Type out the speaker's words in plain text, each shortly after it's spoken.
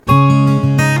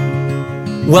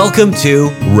Welcome to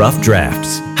Rough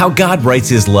Drafts, How God Writes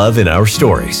His Love in Our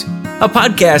Stories, a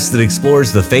podcast that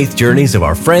explores the faith journeys of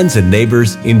our friends and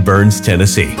neighbors in Burns,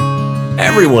 Tennessee.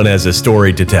 Everyone has a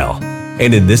story to tell,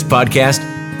 and in this podcast,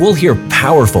 we'll hear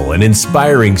powerful and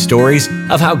inspiring stories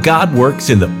of how God works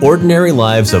in the ordinary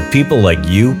lives of people like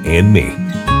you and me.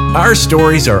 Our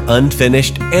stories are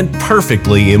unfinished and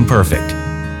perfectly imperfect.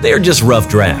 They are just rough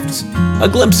drafts, a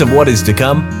glimpse of what is to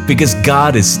come because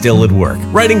God is still at work,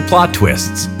 writing plot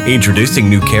twists, introducing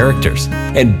new characters,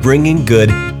 and bringing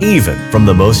good even from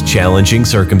the most challenging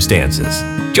circumstances.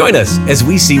 Join us as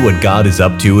we see what God is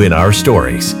up to in our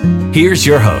stories. Here's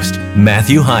your host,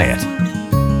 Matthew Hyatt.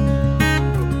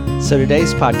 So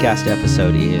today's podcast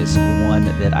episode is one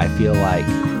that I feel like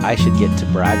I should get to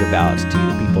brag about to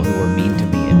the people who were mean to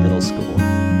me in middle school,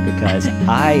 because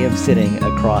I am sitting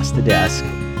across the desk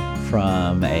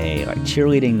from a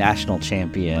cheerleading national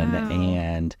champion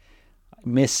and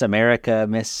Miss America,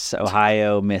 Miss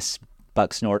Ohio, Miss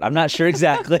Bucksnort. I'm not sure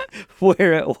exactly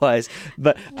where it was,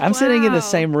 but I'm sitting in the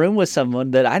same room with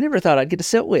someone that I never thought I'd get to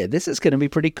sit with. This is going to be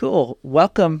pretty cool.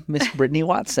 Welcome, Miss Brittany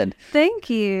Watson. Thank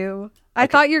you. I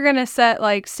thought you were going to set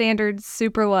standards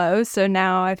super low, so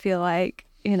now I feel like,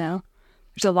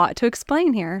 there's a lot to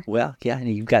explain here. Well, yeah,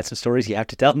 and you've got some stories you have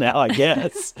to tell now, I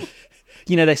guess.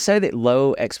 They say that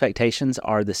low expectations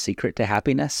are the secret to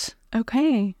happiness.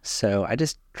 Okay. So I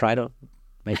just try to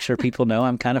make sure people know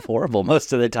I'm kind of horrible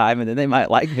most of the time, and then they might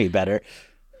like me better.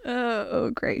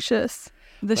 Oh, gracious.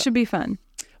 This should be fun.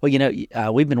 Well,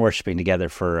 we've been worshiping together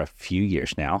for a few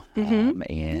years now.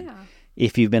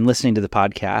 If you've been listening to the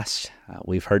podcast,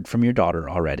 we've heard from your daughter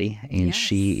already, and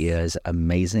She is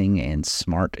amazing and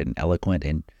smart and eloquent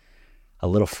and a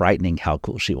little frightening how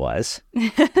cool she was.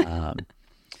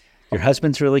 Your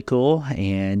husband's really cool,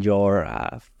 and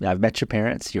I've met your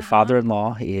parents. Your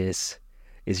father-in-law is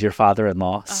your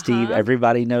father-in-law, Steve.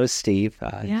 Everybody knows Steve.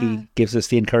 He gives us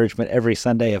the encouragement every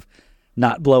Sunday of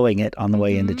not blowing it on the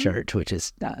way into church, which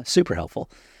is super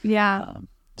helpful. Yeah.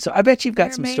 So I bet you've got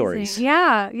They're some amazing. stories.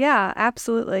 Yeah,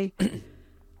 absolutely.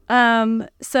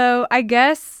 So I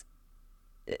guess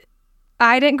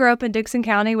I didn't grow up in Dickson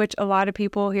County, which a lot of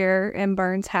people here in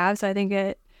Burns have. So I think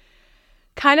it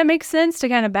kind of makes sense to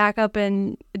kind of back up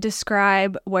and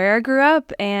describe where I grew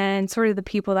up and sort of the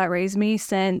people that raised me,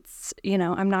 since,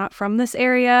 I'm not from this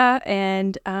area.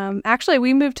 And actually,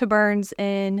 we moved to Burns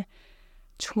in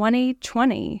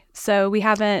 2020. So we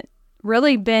haven't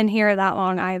really been here that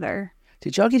long either.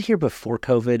 Did y'all get here before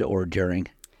COVID or during?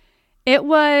 It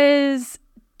was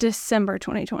December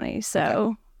 2020.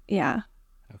 So, yeah.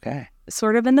 Okay.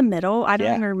 Sort of in the middle. I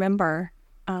don't even remember.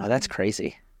 That's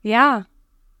crazy. Yeah.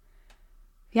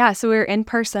 Yeah, so we were in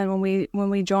person when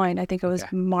we joined. I think it was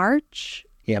March.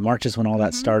 Yeah, March is when all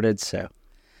that started. So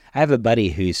I have a buddy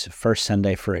whose first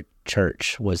Sunday for a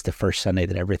church was the first Sunday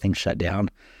that everything shut down.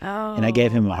 Oh, and I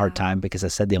gave him a hard time because I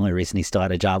said the only reason he still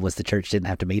had a job was the church didn't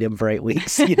have to meet him for 8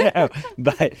 weeks.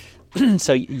 But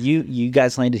so you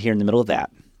guys landed here in the middle of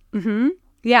that. Mm-hmm.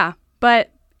 Yeah, but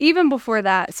even before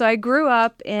that, so I grew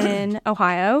up in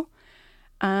Ohio.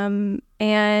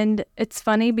 And it's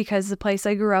funny because the place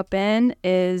I grew up in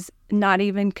is not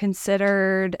even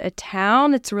considered a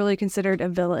town. It's really considered a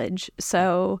village.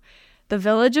 So the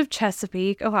village of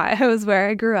Chesapeake, Ohio is where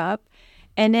I grew up.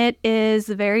 And it is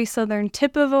the very southern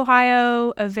tip of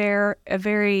Ohio, a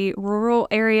very rural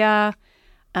area.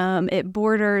 It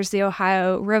borders the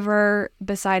Ohio River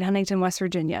beside Huntington, West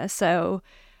Virginia. So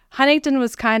Huntington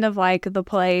was kind of like the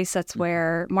place. That's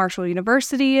where Marshall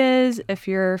University is, if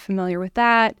you're familiar with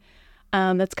that.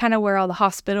 That's kind of where all the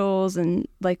hospitals and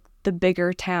the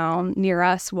bigger town near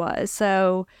us was.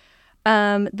 So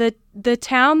the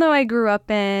town though I grew up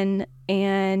in,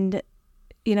 and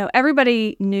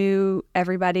everybody knew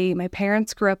everybody. My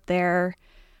parents grew up there.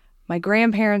 My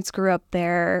grandparents grew up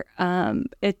there.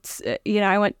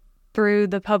 I went through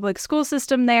the public school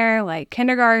system there, like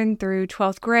kindergarten through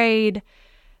 12th grade.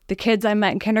 The kids I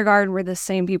met in kindergarten were the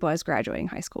same people I was graduating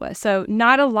high school with. So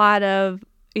not a lot of,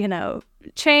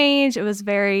 change. It was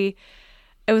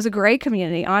a great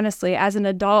community, honestly. As an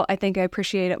adult, I think I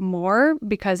appreciate it more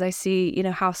because I see,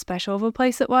 how special of a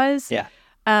place it was. Yeah.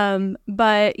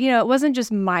 But, it wasn't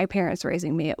just my parents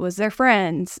raising me. It was their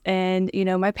friends and,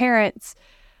 my parents,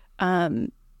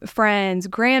 friends,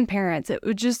 grandparents.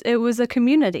 It was a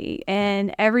community,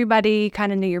 and everybody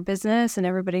kind of knew your business and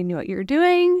everybody knew what you were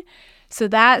doing. So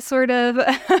that sort of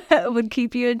would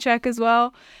keep you in check as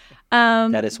well.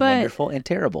 That is wonderful and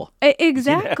terrible.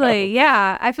 Exactly.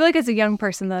 Yeah. I feel like as a young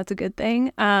person, that's a good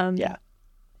thing.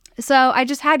 So I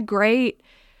just had great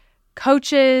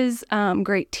coaches,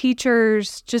 great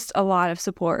teachers, just a lot of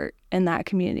support in that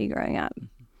community growing up.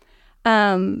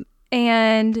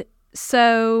 And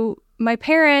so my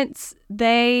parents,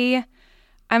 I'm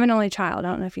an only child. I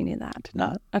don't know if you knew that. Did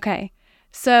not. Okay.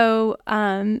 So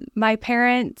my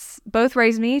parents both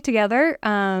raised me together,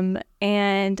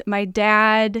 and my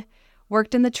dad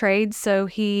worked in the trades. So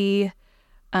he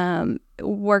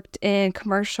worked in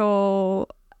commercial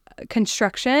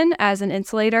construction as an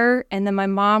insulator, and then my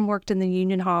mom worked in the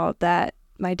union hall that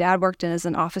my dad worked in as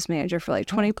an office manager for like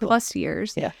 20 plus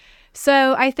years. Yeah.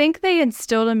 So I think they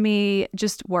instilled in me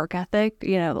just work ethic,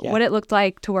 what it looked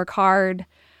like to work hard.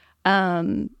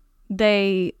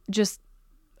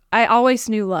 I always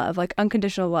knew love, like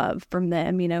unconditional love from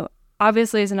them.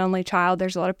 Obviously as an only child,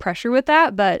 there's a lot of pressure with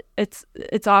that, but it's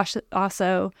also,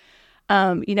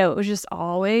 it was just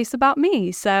always about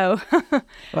me. So, well,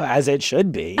 as it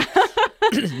should be.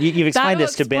 You've explained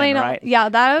this to Ben, right? Yeah,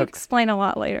 that'll explain a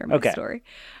lot later in my story.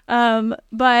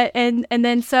 But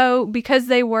then so because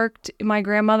they worked, my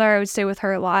grandmother, I would stay with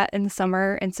her a lot in the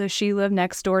summer, and so she lived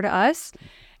next door to us,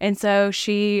 and so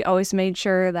she always made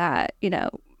sure that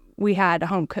we had a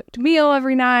home cooked meal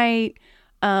every night.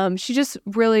 She just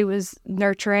really was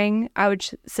nurturing. I would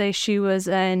say she was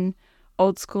an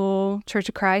old school Church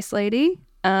of Christ lady,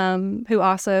 who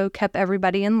also kept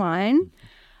everybody in line.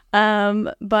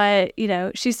 But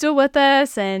she's still with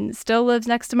us and still lives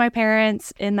next to my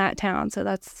parents in that town. So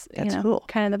that's cool.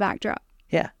 Kind of the backdrop.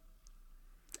 Yeah.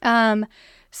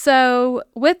 So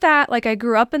with that, like I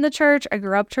grew up in the church. I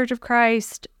grew up Church of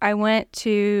Christ. I went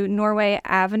to Norway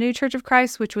Avenue Church of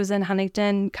Christ, which was in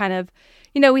Huntington. Kind of,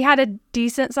 we had a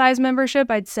decent sized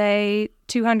membership. I'd say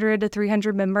 200 to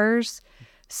 300 members.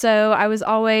 So I was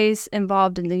always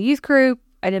involved in the youth group.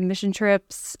 I did mission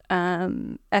trips,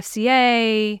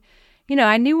 FCA.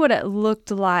 I knew what it looked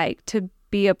like to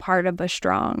be a part of a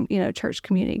strong, church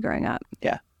community growing up.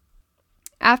 Yeah.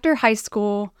 After high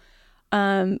school,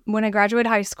 when I graduated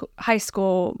high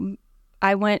school,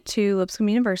 I went to Lipscomb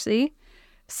University.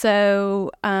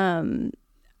 So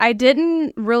I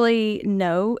didn't really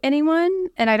know anyone,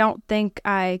 and I don't think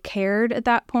I cared at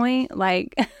that point.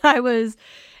 Like I was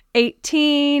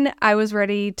 18, I was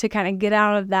ready to kind of get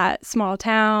out of that small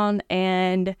town,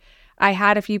 and I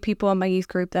had a few people in my youth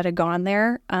group that had gone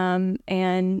there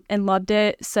and loved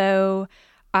it. So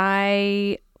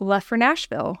I left for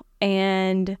Nashville,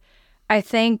 and I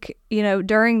think,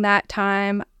 during that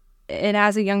time, and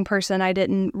as a young person, I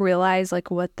didn't realize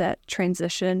like what that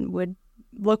transition would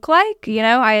look like.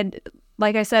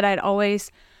 Like I said, I'd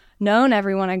always known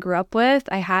everyone I grew up with.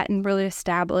 I hadn't really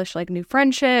established like new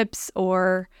friendships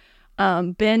or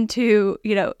been to,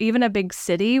 even a big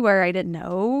city where I didn't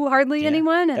know hardly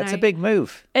anyone. And that's a big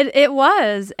move. It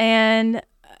was. And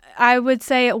I would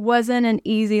say it wasn't an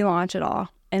easy launch at all.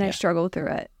 And I struggled through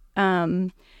it.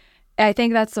 I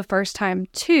think that's the first time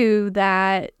too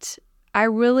that I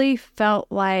really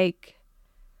felt like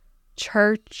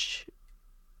church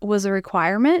was a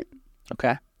requirement.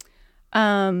 Okay.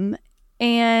 And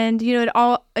it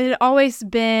always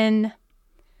been,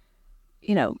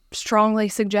 strongly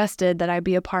suggested that I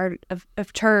be a part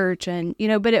of church, and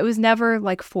but it was never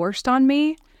like forced on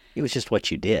me. It was just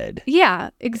what you did. Yeah,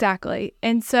 exactly.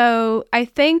 And so I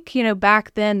think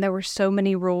back then there were so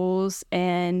many rules,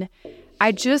 and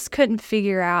I just couldn't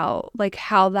figure out like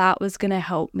how that was going to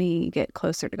help me get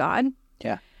closer to God.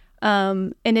 Yeah.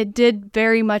 And it did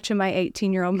very much in my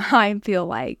 18-year-old mind feel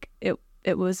like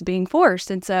it was being forced.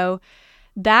 And so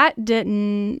that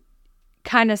didn't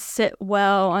kind of sit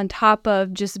well on top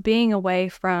of just being away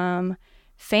from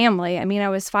family. I mean, I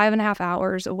was 5.5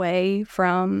 hours away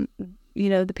from,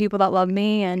 the people that loved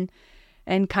me and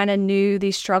kind of knew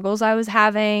these struggles I was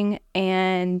having.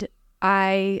 And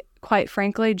I, quite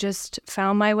frankly, just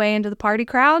found my way into the party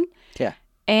crowd. Yeah.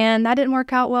 And that didn't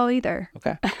work out well either.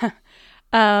 Okay.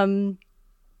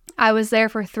 I was there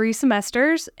for 3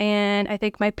 semesters, and I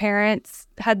think my parents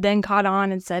had then caught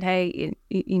on and said, hey,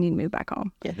 you need to move back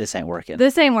home. Yeah, this ain't working.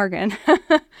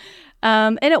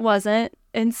 And it wasn't.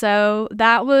 And so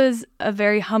that was a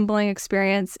very humbling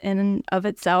experience in and of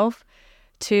itself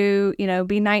to,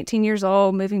 be 19 years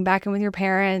old, moving back in with your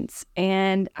parents.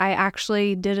 And I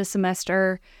actually did a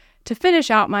semester to finish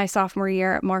out my sophomore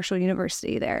year at Marshall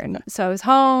University there. And so I was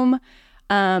home.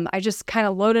 I just kind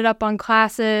of loaded up on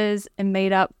classes and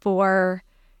made up for,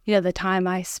 the time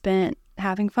I spent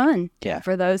having fun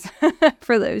for those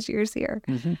for those years here.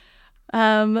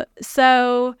 Mm-hmm.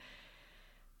 So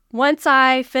once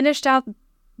I finished out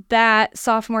that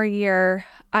sophomore year,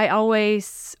 I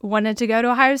always wanted to go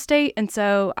to Ohio State. And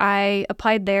so I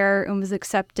applied there and was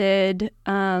accepted.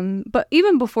 But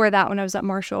even before that, when I was at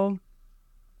Marshall,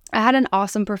 I had an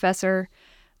awesome professor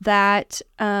that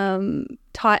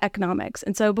taught economics.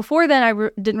 And so before then, I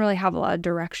didn't really have a lot of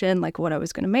direction, like what I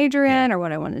was going to major in or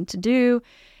what I wanted to do.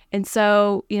 And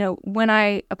so, when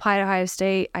I applied to Ohio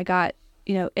State, I got,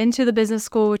 into the business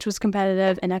school, which was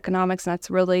competitive in economics. And that's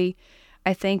really,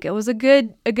 I think it was a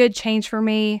good change for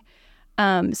me.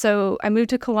 So I moved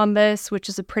to Columbus, which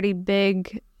is a pretty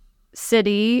big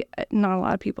city. Not a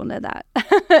lot of people know that.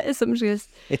 So I'm just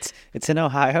it's in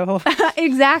Ohio.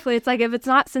 Exactly. It's like if it's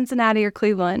not Cincinnati or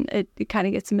Cleveland, it kind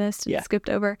of gets missed and skipped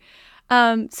over.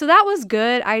 So that was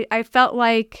good. I felt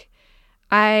like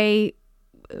I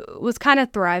was kind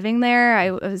of thriving there.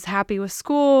 I was happy with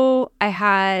school. I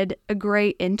had a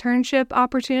great internship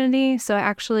opportunity. So I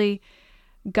actually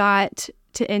got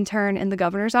to intern in the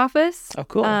governor's office. Oh,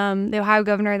 cool. The Ohio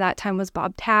governor at that time was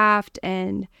Bob Taft,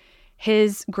 and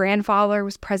his grandfather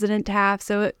was President Taft.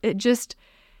 So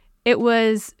it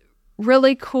was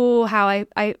really cool how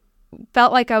I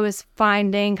felt like I was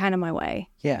finding kind of my way.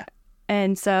 Yeah.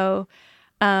 And so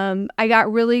I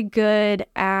got really good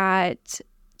at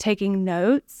taking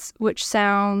notes, which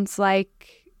sounds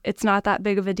like it's not that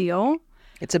big of a deal.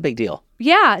 It's a big deal.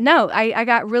 Yeah, no, I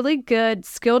got really good,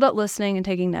 skilled at listening and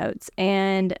taking notes.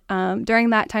 And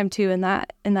during that time too, in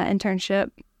that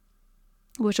internship,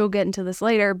 which we'll get into this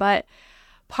later, but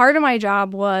part of my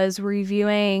job was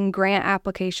reviewing grant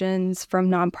applications from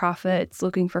nonprofits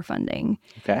looking for funding.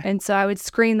 Okay. And so I would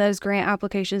screen those grant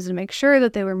applications to make sure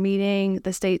that they were meeting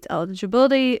the state's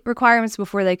eligibility requirements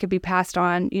before they could be passed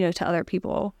on, to other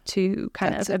people to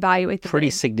kind of evaluate the pretty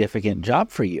bid. Significant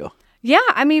job for you. Yeah,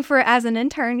 I mean, as an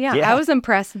intern, I was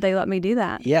impressed that they let me do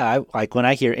that. Yeah, like when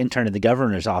I hear intern in the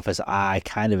governor's office, I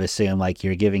kind of assume like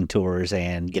you're giving tours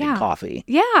and getting coffee.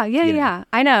 Yeah.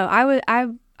 I know.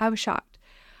 I was shocked.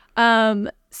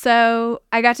 So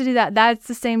I got to do that. That's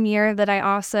the same year that I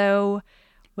also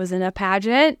was in a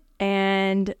pageant,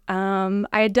 and I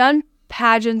had done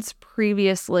pageants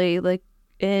previously, like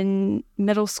in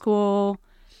middle school,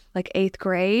 like 8th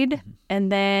grade,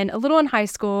 and then a little in high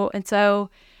school. And so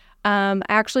I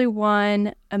actually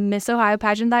won a Miss Ohio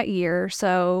pageant that year.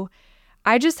 So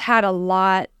I just had a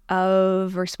lot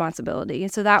of responsibility.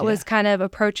 And so that was kind of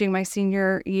approaching my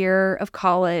senior year of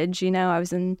college. I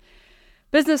was in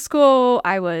business school.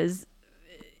 I was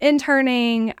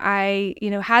interning. I,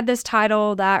 had this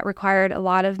title that required a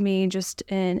lot of me just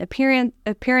in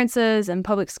appearances and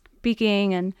public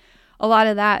speaking and a lot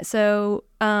of that. So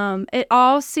it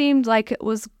all seemed like it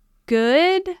was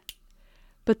good,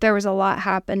 but there was a lot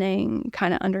happening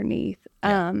kind of underneath.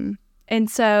 Yeah. And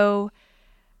so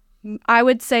I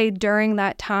would say during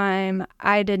that time,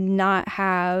 I did not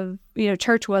have,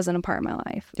 church wasn't a part of my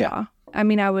life. Yeah. I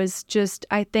mean,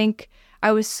 I think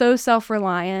I was so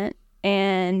self-reliant,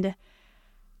 and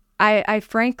I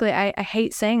frankly, I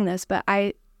hate saying this, but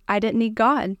I didn't need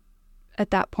God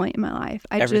at that point in my life.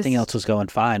 Everything else was going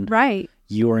fine. Right.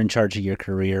 You were in charge of your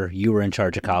career. You were in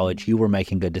charge of college. You were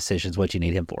making good decisions. What you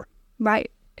need him for. Right.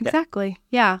 Exactly.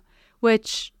 Yeah.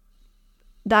 Which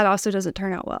that also doesn't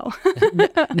turn out well.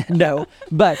 No,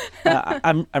 but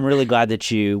I'm really glad that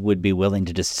you would be willing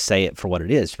to just say it for what it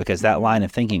is, because that line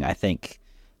of thinking, I think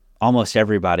almost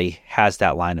everybody has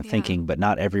that line of thinking, but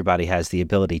not everybody has the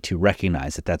ability to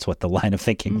recognize that that's what the line of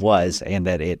thinking was, and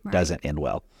that it doesn't end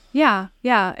well. Yeah.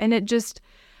 Yeah. And it just,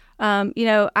 my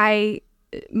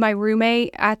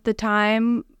roommate at the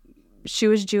time, she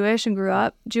was Jewish and grew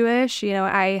up Jewish.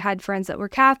 I had friends that were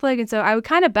Catholic. And so I would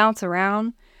kind of bounce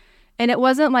around. And it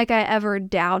wasn't like I ever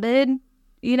doubted,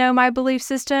 my belief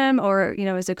system or,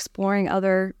 was exploring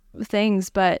other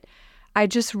things. But I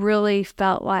just really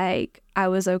felt like I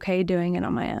was okay doing it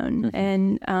on my own. Mm-hmm.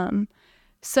 And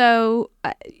so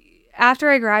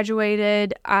after I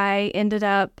graduated, I ended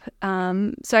up,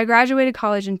 so I graduated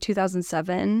college in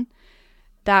 2007.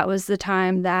 That was the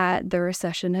time that the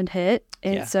recession had hit.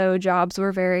 And so jobs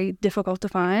were very difficult to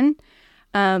find.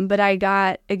 But I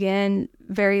got, again,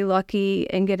 very lucky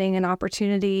in getting an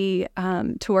opportunity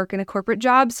to work in a corporate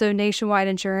job. So Nationwide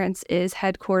Insurance is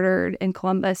headquartered in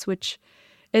Columbus, which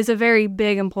is a very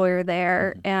big employer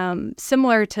there,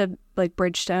 similar to like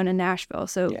Bridgestone in Nashville.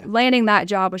 So landing that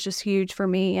job was just huge for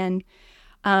me. And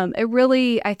it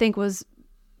really, I think, was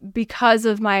because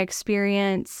of my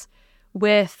experience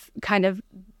with kind of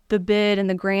the bid and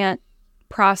the grant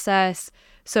process.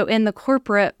 So in the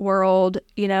corporate world,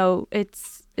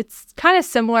 it's kind of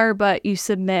similar, but you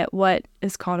submit what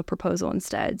is called a proposal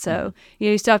instead. So,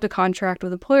 you still have to contract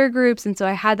with employer groups. And so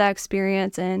I had that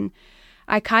experience, and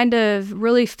I kind of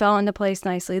really fell into place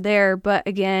nicely there. But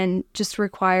again, just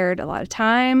required a lot of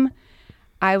time.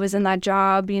 I was in that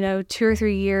job, 2 or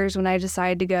 3 years when I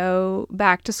decided to go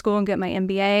back to school and get my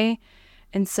MBA.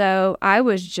 And so I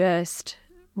was just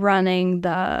running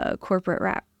the corporate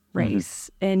rat race,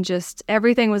 and just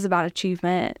everything was about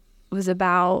achievement, was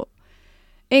about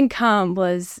income,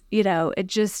 was, it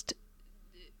just,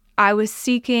 I was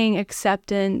seeking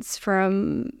acceptance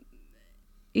from,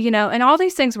 and all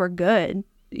these things were good,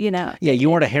 Yeah, you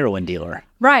weren't a heroin dealer.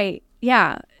 Right.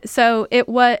 Yeah. So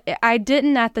I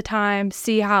didn't at the time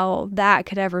see how that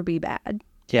could ever be bad.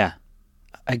 Yeah.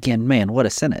 Again, man, what a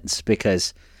sentence,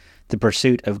 because the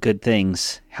pursuit of good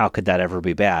things, how could that ever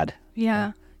be bad?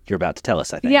 Yeah. You're about to tell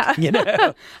us, I think.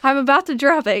 Yeah. I'm about to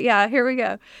drop it. Yeah, here we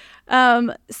go.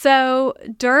 So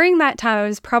during that time, I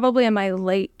was probably in my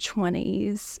late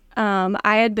 20s.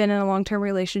 I had been in a long-term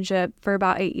relationship for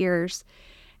about 8 years,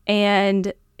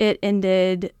 and it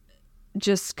ended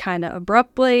just kind of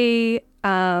abruptly.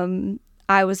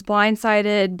 I was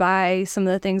blindsided by some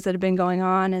of the things that had been going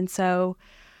on, and so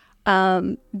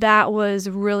that was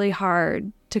really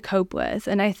hard to cope with.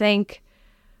 And I think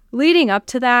leading up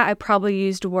to that, I probably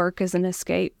used work as an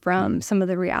escape from some of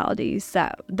the realities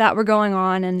that were going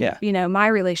on and, my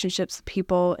relationships with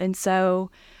people. And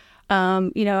so,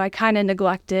 I kind of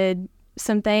neglected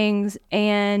some things,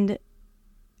 and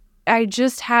I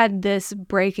just had this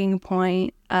breaking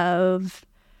point of,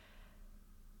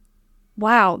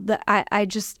 wow,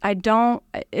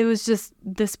 it was just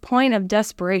this point of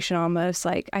desperation almost.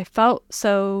 Like, I felt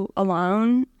so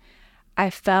alone. I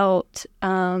felt,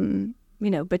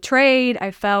 betrayed.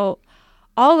 I felt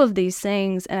all of these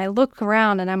things. And I look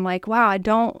around and I'm like, wow, I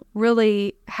don't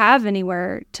really have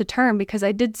anywhere to turn, because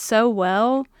I did so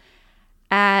well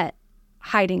at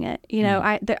hiding it.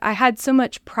 I had so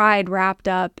much pride wrapped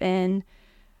up in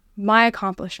my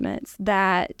accomplishments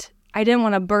that I didn't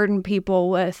want to burden people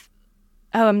with,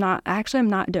 I'm not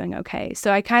doing okay.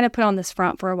 So I kind of put on this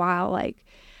front for a while. Like,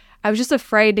 I was just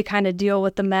afraid to kind of deal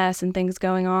with the mess and things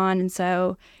going on. And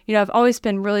so, I've always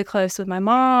been really close with my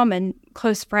mom and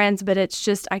close friends, but it's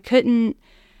just, I couldn't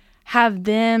have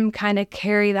them kind of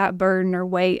carry that burden or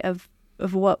weight of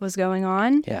what was going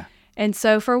on. Yeah. And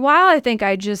so for a while, I think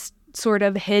I just sort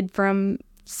of hid from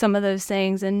some of those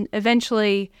things. And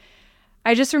eventually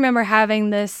I just remember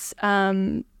having this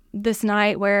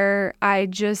night where I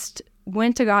just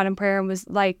went to God in prayer and was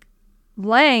like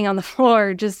laying on the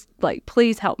floor, just like,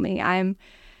 please help me. I'm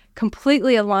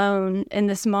completely alone in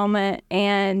this moment,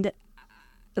 and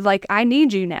like, I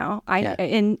need you now.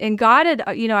 And God had,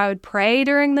 I would pray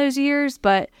during those years,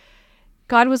 but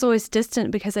God was always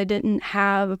distant because I didn't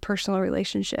have a personal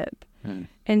relationship.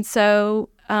 And so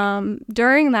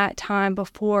during that time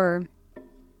before,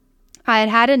 I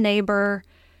had a neighbor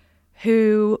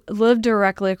who lived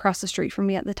directly across the street from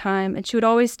me at the time, and she would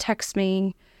always text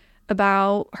me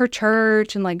about her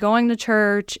church and like going to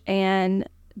church, and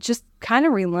just kind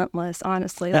of relentless,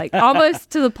 honestly, like almost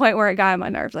to the point where it got on my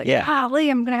nerves, like, golly,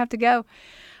 I'm gonna have to go.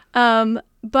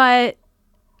 But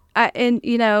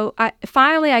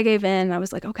finally I gave in. I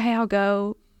was like, okay, I'll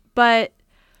go. But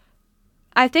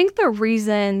I think the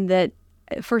reason that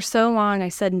for so long I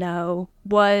said no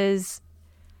was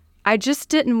I just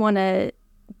didn't want to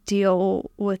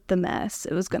deal with the mess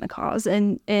it was going to cause.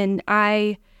 And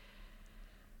I'm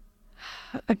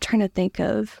trying to think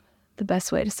of the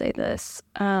best way to say this.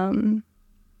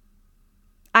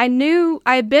 I knew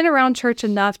I had been around church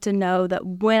enough to know that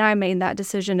when I made that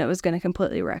decision, it was going to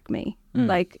completely wreck me.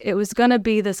 Like, it was going to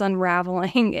be this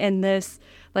unraveling and this,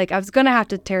 like, I was going to have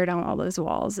to tear down all those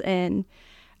walls. And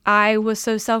I was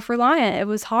so self-reliant. It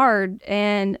was hard.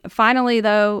 And finally,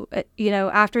 though,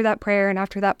 after that prayer and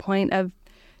after that point of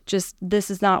just, this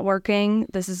is not working,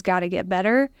 this has got to get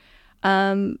better,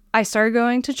 I started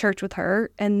going to church with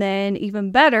her. And then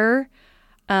even better,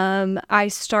 I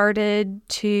started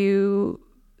to,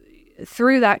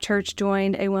 through that church,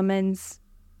 joined a women's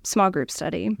small group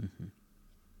study. Mm-hmm.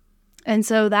 And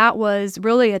so that was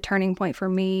really a turning point for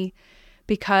me,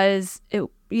 because it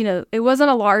wasn't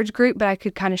a large group, but I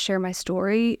could kind of share my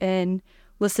story and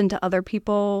listen to other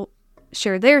people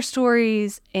share their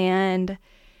stories. And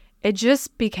it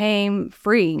just became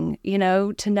freeing,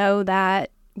 to know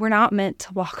that we're not meant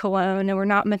to walk alone, and we're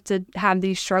not meant to have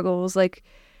these struggles. Like,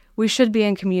 we should be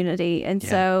in community. And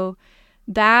so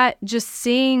that, just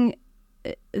seeing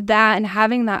that and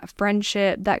having that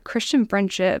friendship, that Christian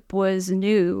friendship, was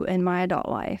new in my adult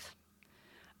life.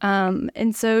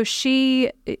 And so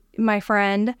my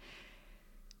friend,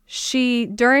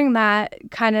 during that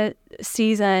kind of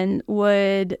season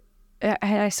and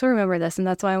I still remember this, and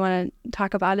that's why I want to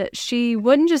talk about it. She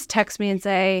wouldn't just text me and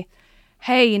say,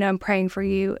 hey, I'm praying for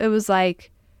you. It was like,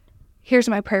 here's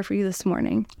my prayer for you this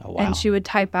morning. Oh, wow. And she would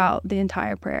type out the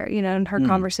entire prayer, in her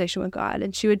conversation with God.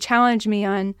 And she would challenge me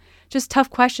on just tough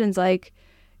questions like,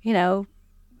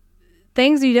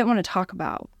 things you didn't want to talk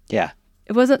about. Yeah.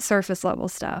 It wasn't surface level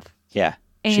stuff. Yeah.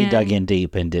 She dug in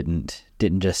deep and didn't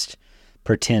just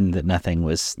pretend that nothing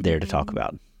was there to talk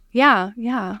about. Yeah,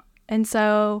 yeah. And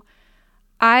so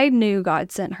I knew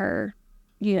God sent her,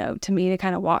 to me to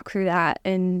kind of walk through that.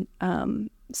 And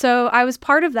so I was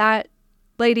part of that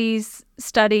ladies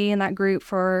study in that group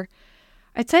for,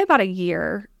 I'd say, about a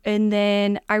year. And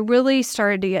then I really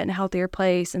started to get in a healthier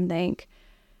place and think,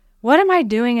 what am I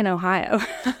doing in Ohio?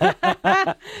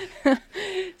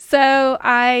 So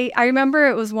I remember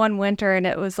it was one winter, and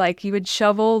it was like you would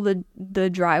shovel the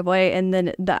driveway, and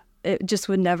then it just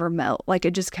would never melt. Like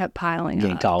it just kept piling up.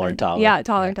 Getting taller and taller. Yeah,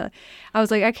 taller and taller. I was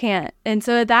like, I can't. And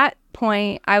so at that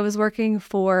point, I was working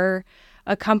for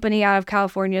a company out of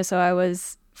California, so I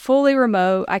was fully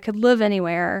remote. I could live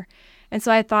anywhere. And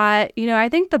so I thought, I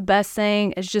think the best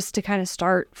thing is just to kind of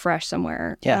start fresh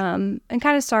somewhere. Yeah. And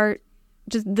kind of start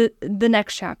just the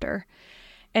next chapter.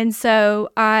 And so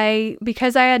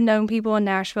because I had known people in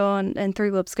Nashville and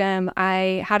through Lipscomb,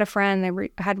 I had a friend, I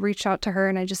had reached out to her,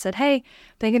 and I just said, hey,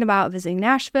 thinking about visiting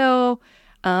Nashville.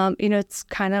 It's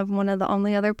kind of one of the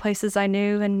only other places I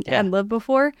knew and lived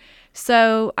before.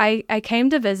 So I came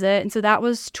to visit, and so that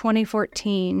was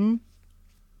 2014,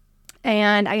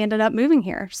 and I ended up moving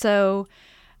here. So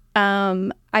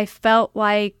I felt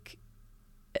like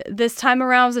this time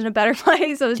around I was in a better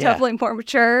place. I was definitely more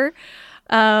mature,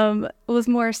 was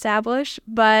more established.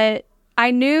 But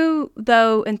I knew,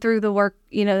 though, and through the work,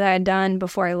 that I had done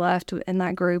before I left in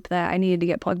that group, that I needed to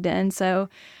get plugged in. So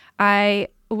I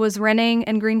was renting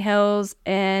in Green Hills,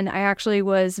 and I actually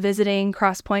was visiting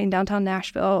Cross Point in downtown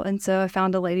Nashville. And so I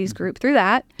found a ladies group through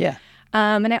that. Yeah.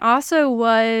 And I also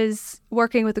was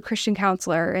working with a Christian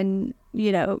counselor and,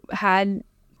 had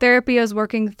therapy I was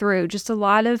working through, just a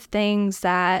lot of things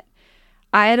that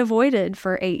I had avoided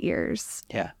for 8 years.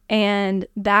 Yeah. And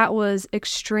that was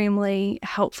extremely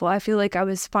helpful. I feel like I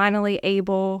was finally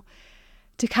able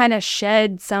to kind of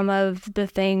shed some of the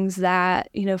things that,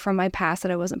 from my past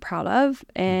that I wasn't proud of,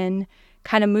 and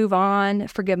kind of move on,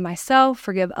 forgive myself,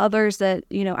 forgive others that,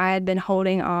 I had been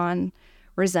holding on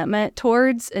resentment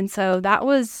towards. And so that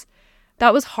was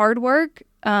hard work,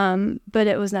 but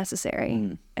it was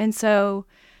necessary. And so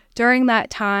during that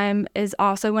time is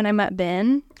also when I met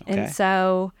Ben. Okay. And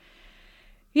so,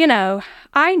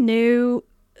 I knew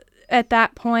at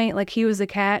that point, like, he was a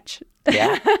catch.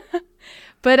 Yeah.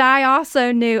 But I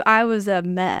also knew I was a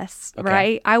mess,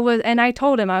 okay. Right? And I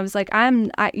told him, I was like,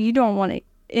 you don't want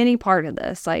any part of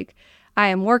this. Like, I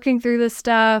am working through this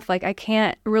stuff. Like, I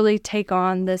can't really take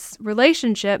on this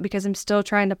relationship because I'm still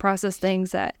trying to process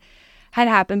things that had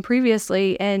happened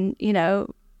previously. And,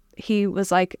 he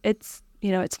was like, it's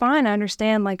fine. I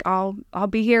understand. Like, I'll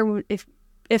be here if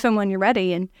and when you're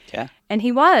ready. And, and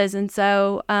he was. And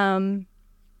so,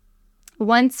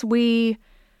 once we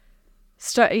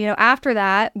start, after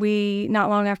that, not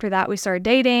long after that, we started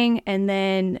dating, and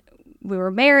then we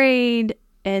were married.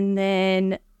 And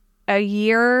then a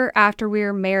year after we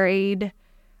were married,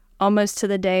 almost to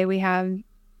the day, we had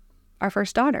our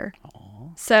first daughter.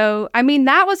 Aww. So,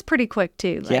 that was pretty quick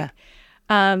too. Like,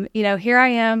 here I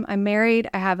am, I'm married,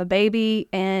 I have a baby,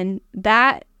 and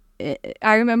that,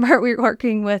 I remember we were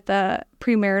working with a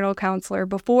premarital counselor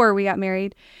before we got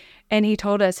married, and he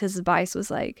told us his advice was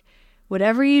like,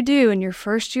 whatever you do in your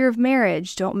first year of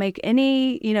marriage, don't make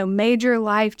any, major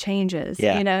life changes,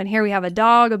 and here we have a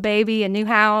dog, a baby, a new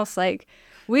house, like,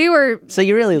 we were so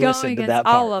you really listened to that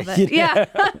part. All of it. Yeah.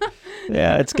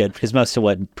 Yeah, it's good because most of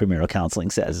what premarital counseling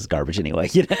says is garbage anyway.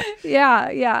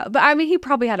 Yeah. But he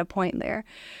probably had a point there.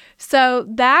 So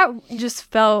that just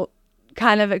felt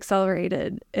kind of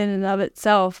accelerated in and of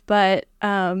itself. But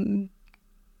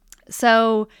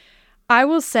so I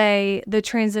will say the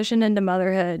transition into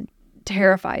motherhood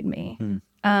terrified me.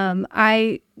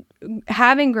 Having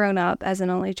grown up as an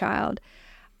only child,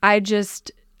 I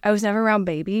was never around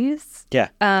babies. Yeah.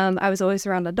 I was always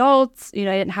around adults. I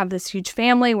didn't have this huge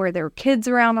family where there were kids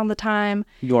around all the time.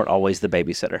 You weren't always the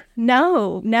babysitter.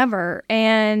 No, never.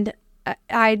 And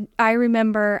I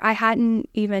remember I hadn't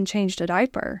even changed a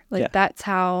diaper. Like, that's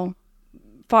how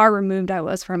far removed I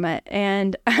was from it.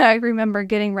 And I remember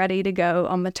getting ready to go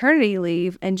on maternity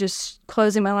leave and just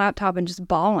closing my laptop and just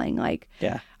bawling. Like,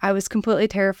 I was completely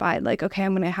terrified. Like, okay,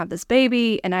 I'm going to have this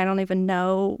baby and I don't even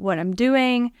know what I'm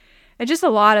doing. And just a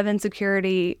lot of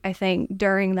insecurity, I think,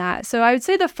 during that. So I would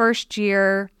say the first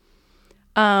year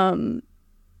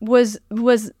was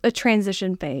a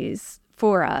transition phase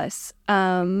for us.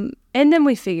 And then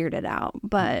we figured it out.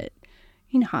 But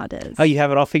you know how it is. Oh, you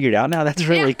have it all figured out now? That's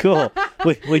really cool.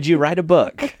 Would you write a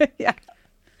book? Yeah.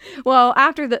 Well,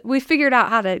 after we figured out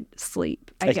how to sleep,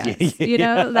 I guess.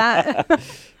 That.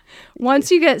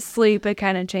 once you get sleep, it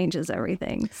kind of changes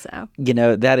everything. So,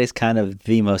 that is kind of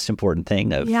the most important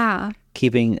thing of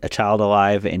keeping a child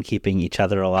alive and keeping each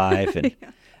other alive. And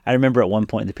I remember at one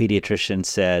point the pediatrician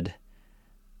said,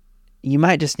 you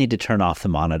might just need to turn off the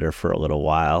monitor for a little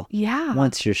while. Yeah.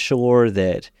 Once you're sure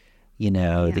that,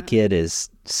 the kid is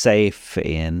safe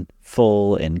and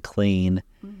full and clean,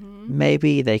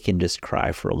 maybe they can just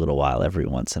cry for a little while every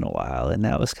once in a while. And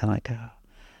that was kind of like,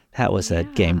 that was a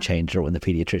game changer when the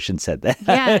pediatrician said that.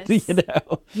 Yes.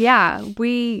 Yeah,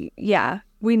 we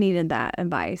needed that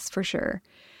advice for sure.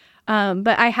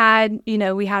 But I had,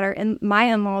 we had my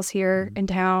in-laws here in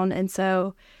town. And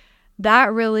so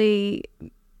that really,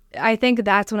 I think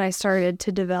that's when I started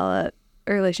to develop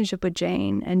a relationship with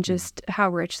Jane and just how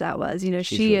rich that was. She's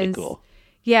she really is cool.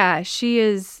 Yeah, she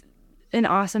is an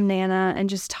awesome Nana and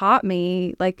just taught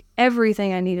me like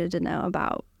everything I needed to know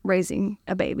about raising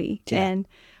a baby and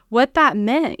what that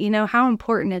meant, how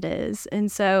important it is.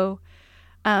 And so,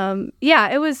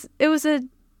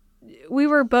 we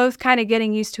were both kind of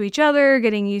getting used to each other,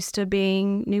 getting used to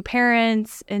being new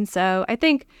parents. And so I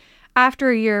think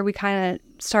after a year, we kind of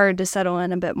started to settle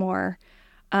in a bit more.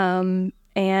 And,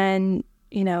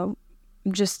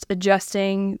 just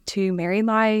adjusting to married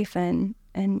life and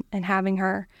having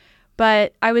her.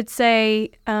 But I would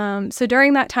say, so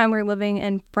during that time, we were living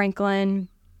in Franklin,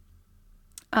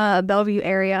 Bellevue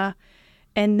area.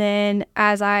 And then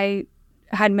as I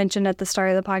had mentioned at the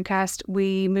start of the podcast,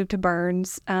 we moved to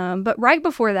Burns. But right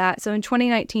before that, so in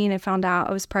 2019, I found out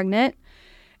I was pregnant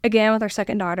again with our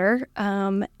second daughter.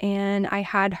 And I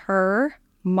had her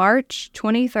March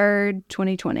 23rd,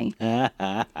 2020.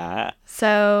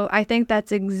 So I think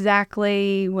that's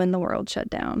exactly when the world shut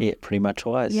down. It pretty much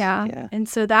was. Yeah. And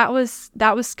so that was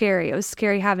scary. It was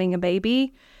scary having a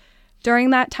baby. During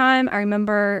that time, I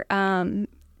remember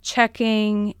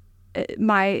checking.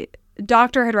 My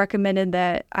doctor had recommended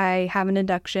that I have an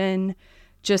induction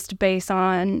just based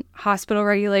on hospital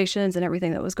regulations and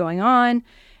everything that was going on.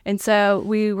 And so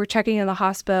we were checking in the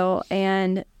hospital,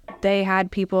 and they had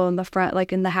people in the front,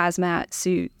 like in the hazmat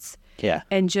suits. Yeah.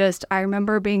 And just, I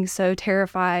remember being so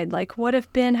terrified, like, what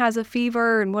if Ben has a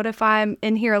fever? And what if I'm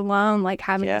in here alone, like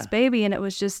having this baby? And it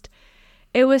was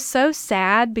so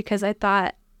sad because I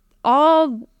thought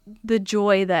all the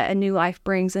joy that a new life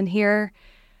brings in here,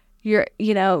 you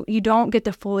don't get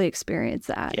to fully experience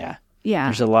that. Yeah. Yeah.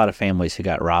 There's a lot of families who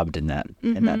got robbed in that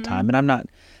time. And I'm not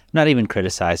even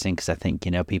criticizing, because I think,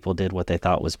 people did what they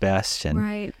thought was best. And,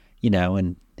 right.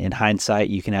 And in hindsight,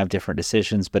 you can have different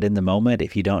decisions. But in the moment,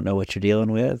 if you don't know what you're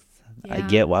dealing with, I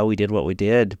get why we did what we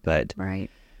did. But,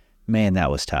 man,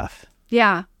 that was tough.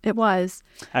 Yeah, it was.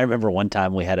 I remember one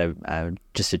time we had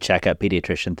just a checkup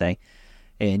pediatrician thing.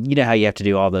 And you know how you have to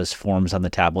do all those forms on the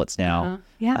tablets now?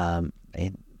 Yeah.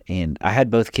 And I had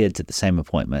both kids at the same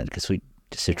appointment because we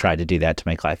just tried to do that to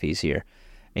make life easier.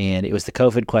 And it was the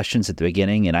COVID questions at the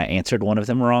beginning, and I answered one of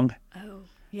them wrong. Oh,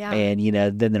 yeah. And,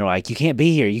 then they're like, you can't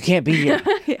be here. You can't be here.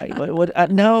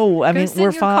 Like, no, I mean,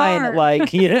 we're fine. Car.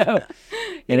 Like,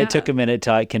 And it took a minute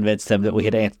till I convinced them that we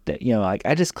had answered, like,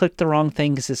 I just clicked the wrong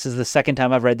thing because this is the second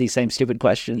time I've read these same stupid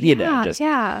questions.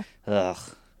 Ugh.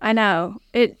 I know.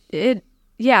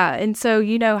 Yeah. And so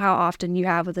how often you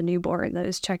have with a newborn,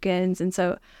 those check-ins. And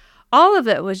so all of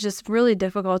it was just really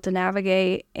difficult to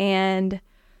navigate. And,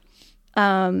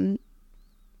 but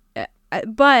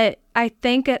I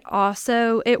think it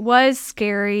was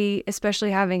scary,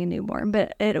 especially having a newborn,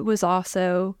 but it was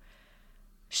also,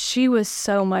 she was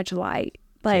so much light,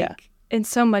 and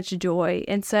so much joy.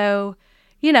 And so,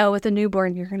 with a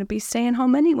newborn, you're going to be staying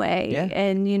home anyway. Yeah.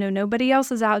 And, nobody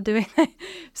else is out doing that.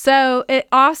 So it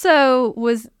also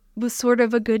was sort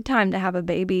of a good time to have a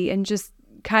baby, and just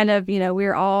kind of, we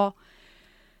were all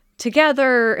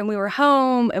together and we were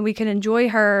home and we could enjoy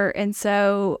her. And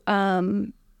so,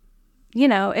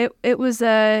 it was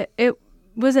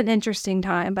an interesting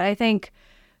time. But I think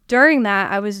during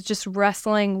that, I was just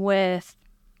wrestling with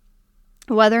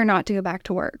whether or not to go back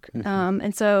to work.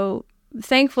 And so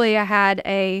thankfully I had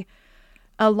a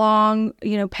long,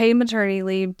 paid maternity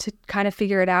leave to kind of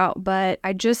figure it out. But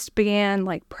I just began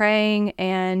praying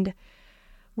and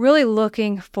really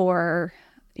looking for,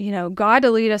 God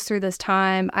to lead us through this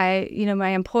time. My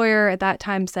employer at that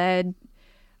time said,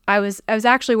 I was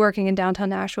actually working in downtown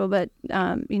Nashville, but,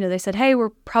 they said, hey, we're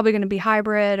probably going to be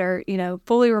hybrid or,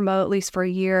 fully remote, at least for a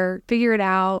year, figure it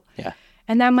out. Yeah.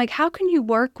 And then I'm like, how can you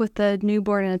work with a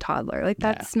newborn and a toddler?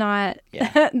 That's not,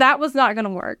 that was not going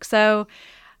to work. So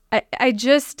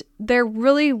there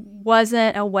really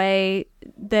wasn't a way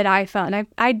that I felt. And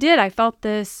I felt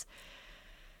this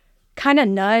kind of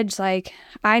nudge,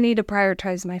 I need to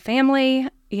prioritize my family.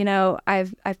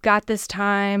 I've got this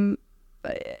time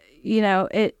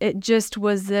it just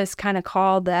was this kind of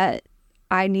call that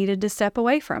I needed to step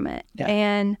away from it. Yeah.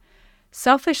 And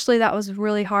selfishly, that was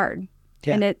really hard.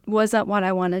 Yeah. And it wasn't what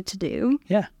I wanted to do.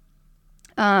 Yeah.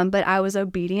 But I was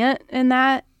obedient in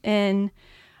that. And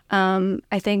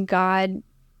I think God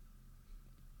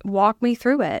walked me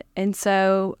through it. And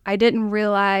so I didn't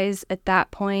realize at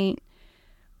that point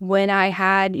when I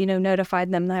had,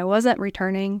 notified them that I wasn't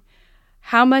returning,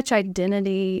 how much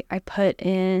identity I put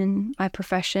in my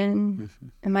profession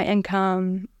and my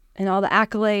income and all the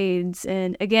accolades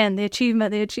and, again, the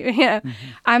achievement.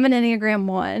 I'm an Enneagram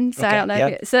 1, so I don't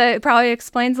know. So it probably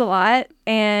explains a lot.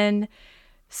 And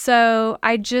so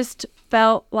I just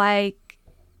felt like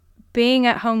being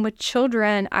at home with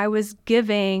children, I was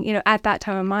giving, at that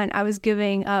time of mine, I was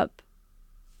giving up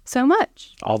so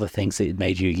much. All the things that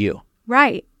made you.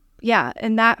 Right. Yeah.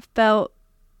 And that felt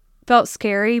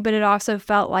scary, but it also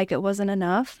felt like it wasn't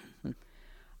enough.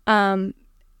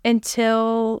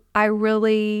 Until I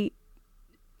really,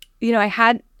 I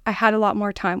had a lot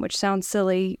more time, which sounds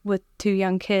silly with 2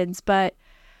 young kids, but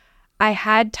I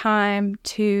had time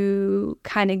to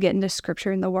kind of get into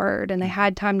scripture and the word, and I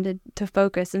had time to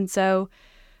focus. And so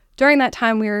during that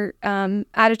time, we were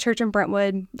at a church in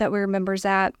Brentwood that we were members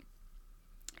at,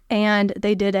 and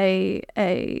they did the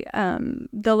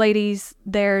ladies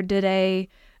there did a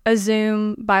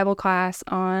Zoom Bible class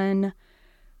on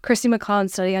Christy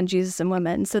McClellan's study on Jesus and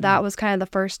women. So that was kind of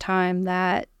the first time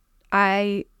that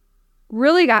I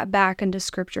really got back into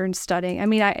scripture and studying. I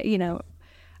mean,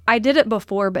 I did it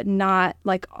before, but not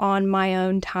like on my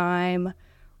own time.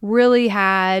 Really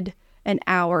had an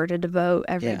hour to devote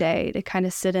every day to kind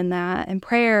of sit in that and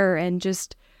prayer and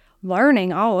just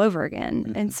learning all over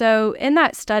again. And so in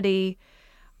that study,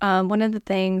 one of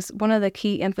the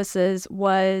key emphasis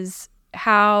was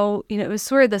how, it was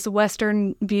sort of this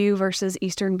Western view versus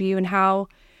Eastern view, and how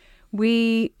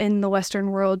we in the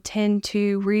Western world tend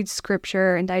to read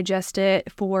scripture and digest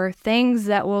it for things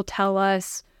that will tell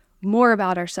us more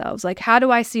about ourselves. Like, how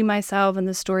do I see myself in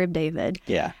the story of David?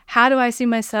 Yeah. How do I see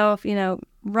myself,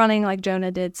 running like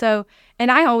Jonah did? So,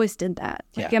 and I always did that,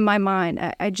 in my mind.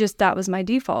 That was my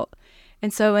default.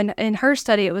 And so in her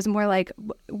study, it was more like,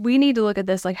 we need to look at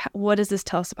this, like, what does this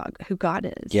tell us about who God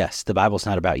is? Yes, the Bible's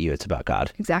not about you, it's about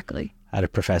God. Exactly. I had a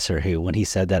professor who, when he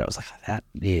said that, I was like, that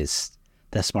is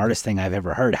the smartest thing I've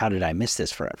ever heard. How did I miss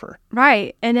this forever?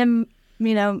 Right. And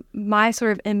in, my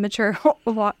sort of immature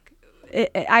walk,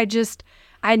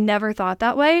 I never thought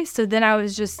that way. So then I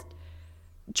was just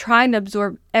trying to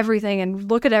absorb everything and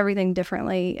look at everything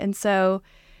differently. And so,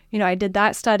 I did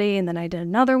that study, and then I did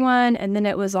another one, and then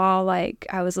it was all like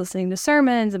I was listening to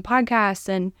sermons and podcasts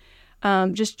and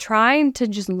just trying to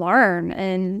just learn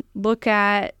and look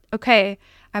at, okay,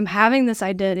 I'm having this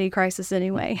identity crisis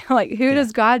anyway. Like, who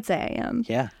does God say I am?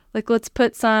 Yeah. Like, let's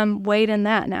put some weight in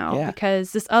that now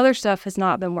because this other stuff has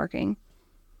not been working.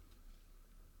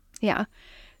 Yeah.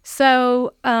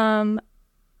 So I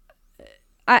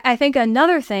think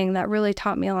another thing that really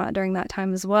taught me a lot during that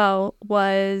time as well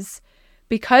was,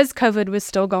 because COVID was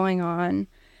still going on,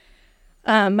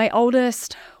 my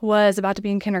oldest was about to be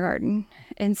in kindergarten.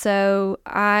 And so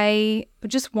I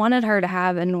just wanted her to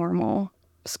have a normal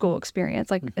school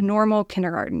experience, like a normal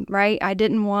kindergarten, right? I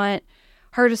didn't want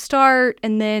her to start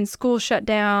and then school shut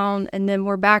down and then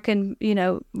we're back in,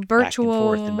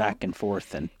 virtual. Back and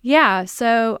forth. Yeah.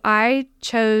 So I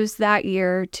chose that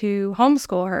year to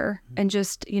homeschool her and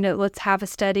just, let's have a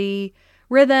steady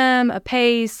rhythm, a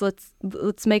pace. Let's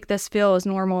make this feel as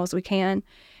normal as we can.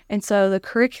 And so the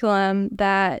curriculum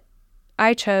that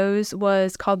I chose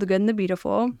was called The Good and the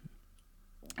Beautiful.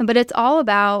 But it's all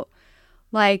about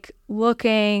like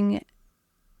looking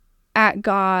at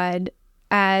God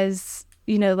as,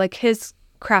 like his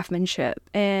craftsmanship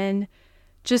and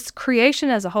just creation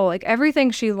as a whole. Like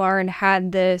everything she learned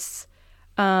had this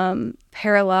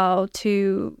parallel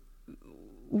to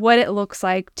what it looks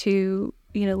like to,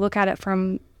 look at it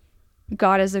from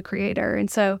God as a creator. And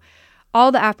so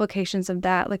all the applications of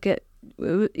that, like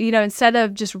instead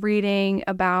of just reading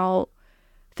about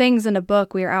things in a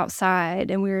book, we were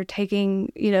outside and we were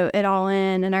taking, it all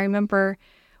in. And I remember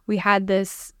we had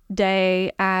this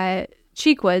day at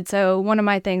Cheekwood. So one of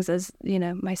my things as,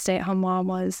 my stay-at-home mom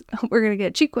was, we're going to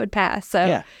get Cheekwood Pass.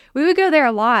 So we would go there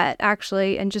a lot,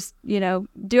 actually, and just,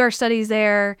 do our studies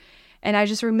there. And I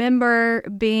just remember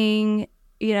being,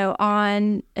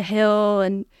 on a hill,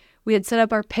 and we had set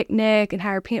up our picnic and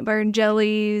had our peanut butter and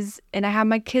jellies, and I had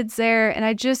my kids there. And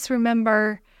I just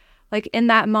remember, like, in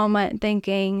that moment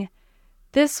thinking,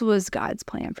 this was God's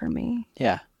plan for me.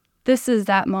 Yeah. This is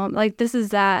that moment. Like, this is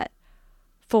that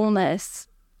fullness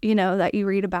that you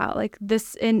read about. Like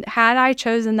this, and had I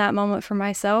chosen that moment for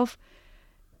myself,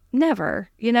 never,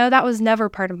 that was never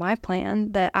part of my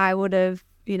plan that I would have,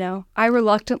 I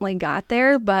reluctantly got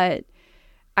there, but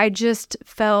I just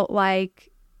felt like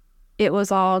it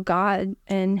was all God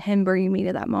and him bringing me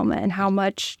to that moment and how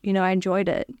much, I enjoyed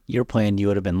it. Your plan, you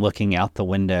would have been looking out the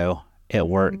window at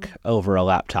work over a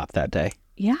laptop that day.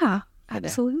 Yeah,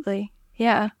 absolutely.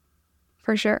 Yeah,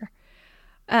 for sure.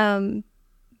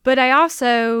 But I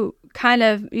also kind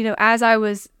of, as I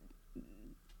was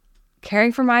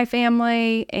caring for my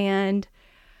family and,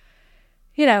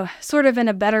 sort of in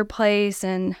a better place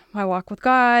in my walk with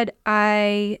God,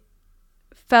 I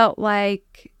felt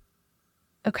like,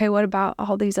 okay, what about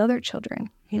all these other children?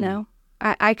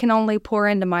 I can only pour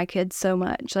into my kids so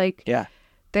much. Like,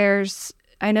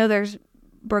 I know there's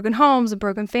broken homes and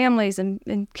broken families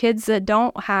and kids that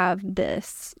don't have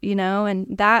this,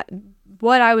 and that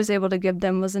what I was able to give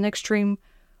them was an extreme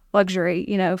luxury,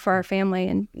 for our family,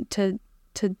 and to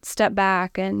step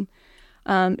back. And,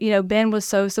 Ben was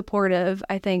so supportive,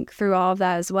 I think, through all of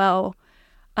that as well.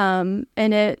 And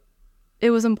it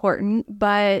was important,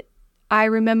 but I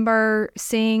remember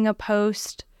seeing a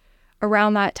post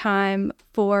around that time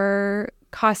for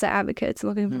CASA advocates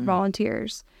looking for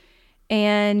volunteers.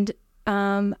 And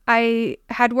I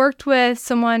had worked with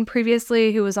someone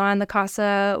previously who was on the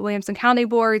CASA Williamson County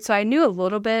Board, so I knew a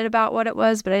little bit about what it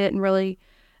was, but I didn't really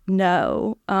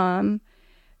know.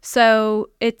 So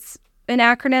it's an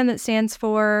acronym that stands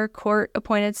for Court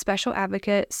Appointed Special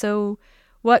Advocate. So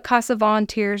what CASA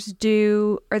volunteers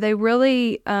do, are they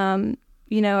really,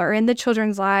 are in the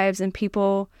children's lives and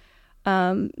people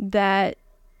that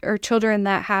are children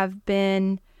that have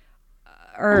been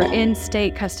or in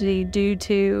state custody due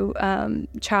to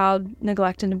child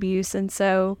neglect and abuse. And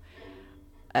so,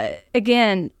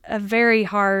 again, a very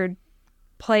hard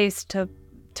place to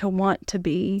want to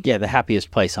be. Yeah, the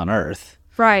happiest place on earth.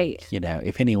 Right.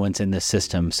 If anyone's in this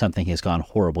system, something has gone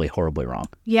horribly, horribly wrong.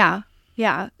 Yeah.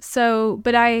 Yeah. So,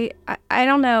 but I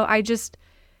don't know. I just,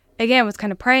 again, was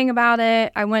kind of praying about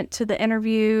it. I went to the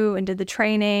interview and did the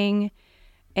training,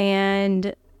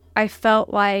 and I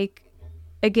felt like,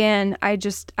 again, I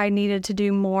needed to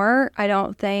do more. I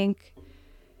don't think,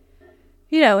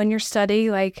 in your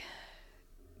study, like,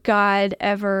 God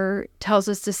ever tells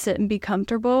us to sit and be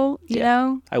comfortable, you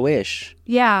know? I wish.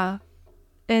 Yeah.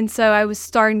 And so I was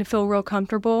starting to feel real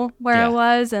comfortable where I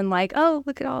was, and like, oh,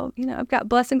 look at all, I've got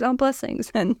blessings on blessings.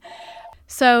 And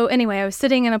so anyway, I was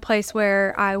sitting in a place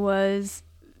where I was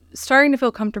starting to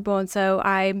feel comfortable. And so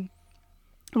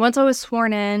once I was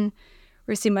sworn in,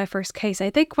 received my first case. I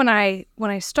think when I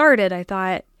started, I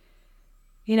thought,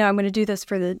 I'm going to do this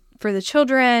for the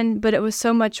children, but it was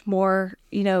so much more.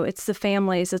 It's the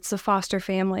families, it's the foster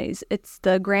families, it's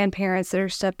the grandparents that are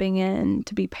stepping in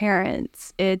to be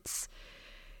parents. It's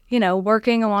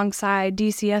working alongside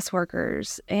DCS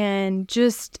workers, and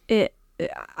just it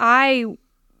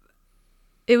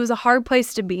was a hard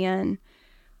place to be in,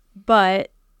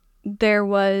 but there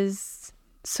was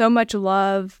so much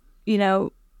love,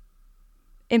 and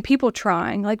people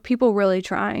trying, like people really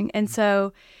trying. And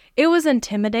so it was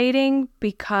intimidating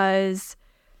because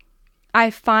I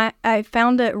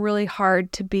found it really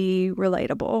hard to be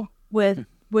relatable with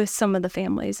some of the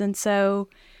families. And so,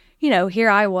 here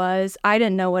I was, I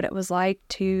didn't know what it was like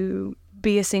to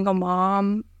be a single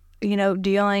mom,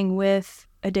 dealing with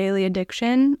a daily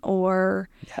addiction, or,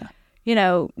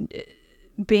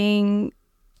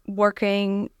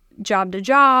 working job to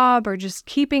job, or just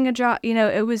keeping a job.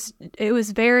 It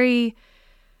was very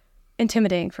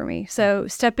intimidating for me. So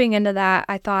stepping into that,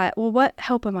 I thought, well, what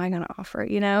help am I going to offer?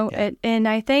 And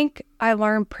I think I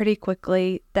learned pretty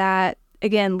quickly that,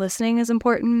 again, listening is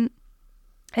important,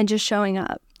 and just showing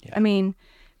up. I mean,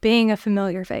 being a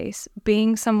familiar face,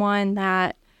 being someone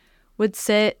that would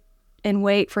sit and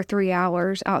wait for 3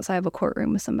 hours outside of a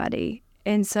courtroom with somebody.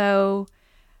 And so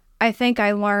I think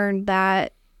I learned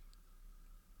that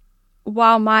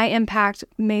while my impact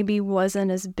maybe wasn't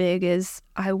as big as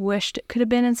I wished it could have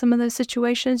been in some of those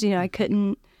situations, I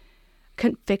couldn't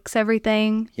fix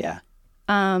everything. Yeah.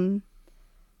 I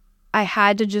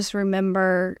had to just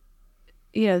remember,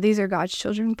 these are God's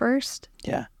children first.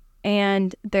 Yeah.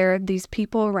 And there are these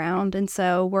people around. And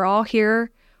so we're all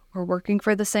here. We're working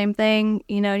for the same thing,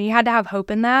 and you had to have hope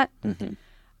in that.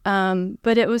 Mm-hmm.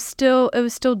 But it was still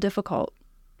difficult,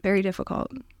 very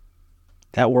difficult.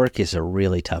 That work is a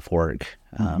really tough work,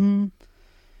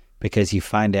 because you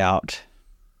find out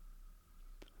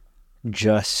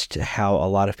just how a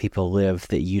lot of people live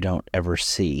that you don't ever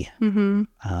see. Mm-hmm.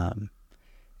 And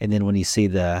then when you see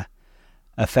the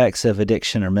effects of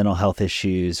addiction or mental health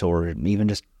issues, or even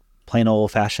just plain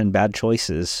old-fashioned bad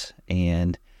choices,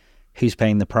 and who's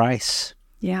paying the price?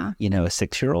 Yeah. A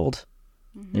 6-year-old.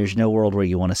 There's no world where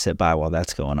you want to sit by while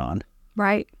that's going on.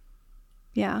 Right.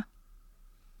 Yeah.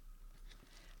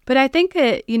 But I think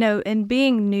that, in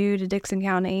being new to Dixon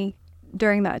County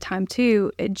during that time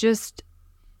too,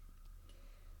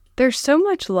 there's so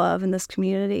much love in this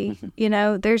community.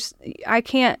 I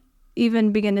can't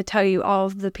even begin to tell you all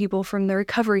of the people from the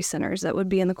recovery centers that would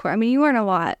be in the court. I mean, you learn a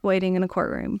lot waiting in a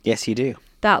courtroom. Yes, you do.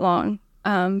 That long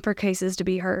for cases to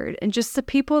be heard. And just the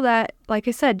people that, like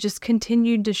I said, just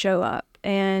continued to show up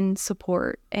and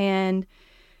support. And,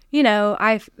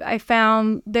 I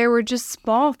found there were just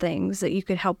small things that you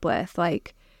could help with.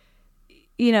 Like,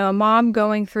 a mom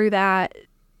going through that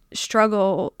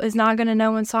struggle is not going to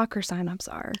know when soccer signups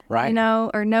are. Right.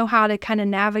 Or know how to kind of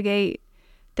navigate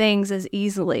things as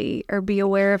easily or be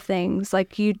aware of things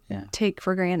like you take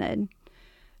for granted.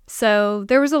 So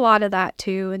there was a lot of that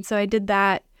too. And so I did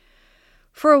that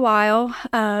for a while.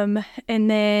 And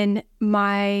then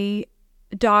my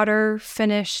daughter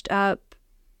finished up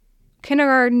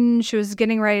kindergarten. She was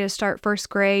getting ready to start first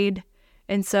grade.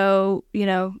 And so,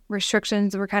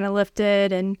 restrictions were kind of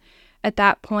lifted. And at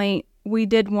that point, we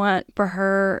did want for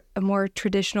her a more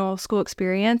traditional school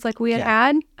experience like we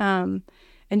had. And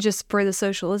just for the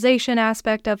socialization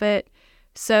aspect of it.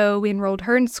 So we enrolled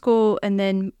her in school, and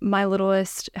then my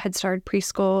littlest had started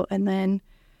preschool, and then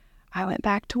I went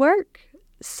back to work.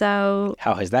 So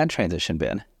how has that transition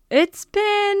been? I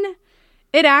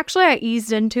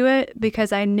eased into it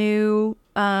because I knew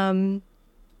I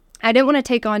didn't want to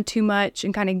take on too much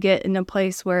and kind of get in a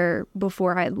place where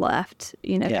before I left,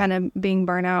 kind of being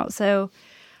burnt out. So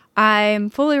I'm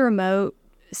fully remote.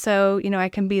 So, I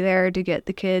can be there to get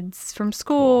the kids from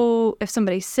school. Cool. If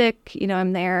somebody's sick,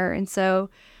 I'm there. And so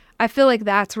I feel like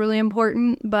that's really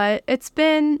important. But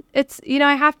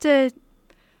I have to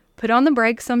put on the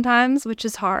brakes sometimes, which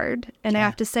is hard. And I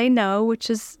have to say no, which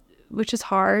is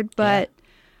hard. But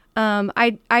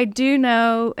I do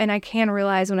know, and I can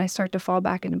realize when I start to fall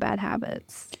back into bad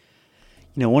habits.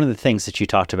 One of the things that you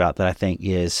talked about that I think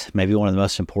is maybe one of the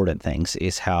most important things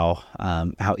is how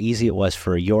easy it was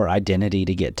for your identity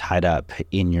to get tied up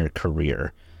in your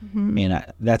career.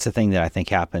 That's a thing that I think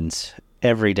happens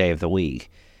every day of the week.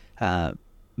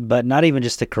 But not even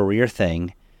just a career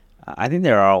thing. I think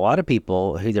there are a lot of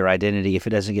people who their identity, if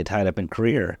it doesn't get tied up in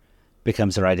career,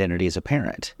 becomes their identity as a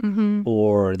parent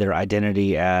or their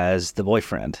identity as the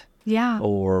boyfriend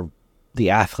or the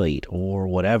athlete or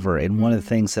whatever. And one of the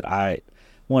things that I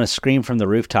want to scream from the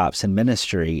rooftops in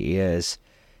ministry is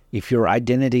if your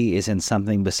identity is in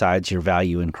something besides your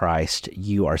value in Christ,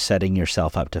 you are setting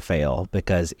yourself up to fail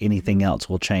because anything else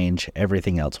will change.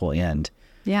 Everything else will end.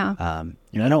 Yeah.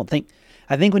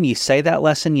 I think when you say that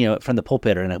lesson, from the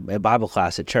pulpit or in a Bible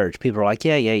class at church, people are like,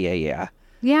 yeah.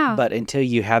 Yeah. But until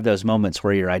you have those moments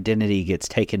where your identity gets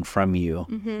taken from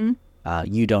you,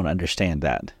 you don't understand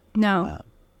that. No.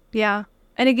 Yeah.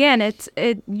 And again,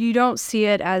 you don't see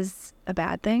it as a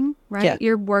bad thing, right? Yeah.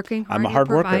 You're working hard. I'm a hard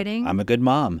worker. I'm a good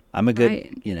mom. I'm a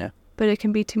good, But it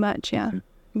can be too much. Yeah.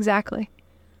 Exactly.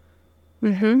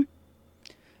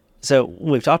 So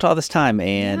we've talked all this time,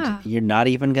 and you're not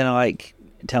even gonna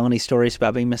tell any stories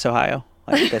about being Miss Ohio.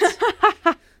 That's...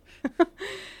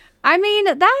 I mean,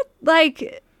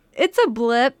 that it's a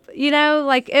blip,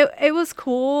 it was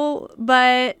cool,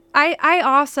 but I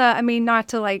also, not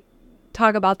to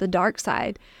talk about the dark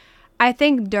side. I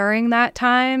think during that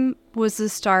time was the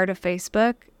start of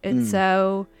Facebook. And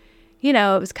so, it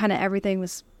was kind of everything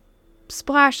was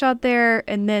splashed out there,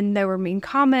 and then there were mean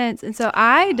comments. And so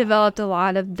I developed a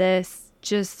lot of a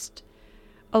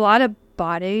lot of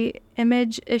body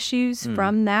image issues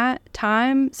from that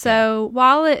time. So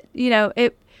while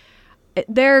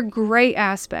there are great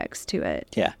aspects to it.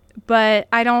 Yeah. But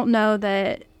I don't know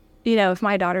that, if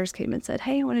my daughters came and said,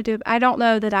 hey, I want to do it, I don't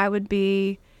know that I would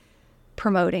be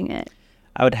promoting it.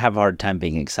 I would have a hard time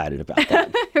being excited about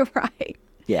that. Right.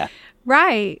 Yeah.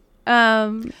 Right.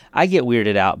 I get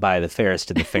weirded out by the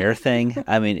fairest of the fair thing.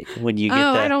 I mean, when you get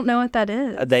I don't know what that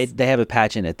is. They have a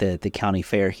pageant at the county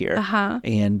fair here.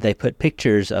 And they put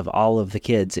pictures of all of the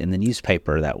kids in the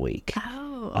newspaper that week.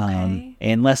 Oh, okay.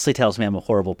 And Leslie tells me I'm a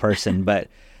horrible person, but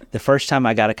the first time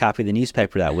I got a copy of the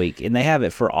newspaper that week, and they have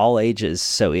it for all ages,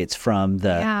 so it's from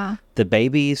the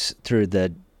babies through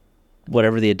the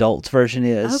whatever the adults version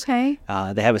is. Okay.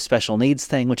 They have a special needs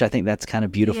thing, which I think that's kind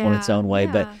of beautiful in its own way,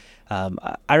 but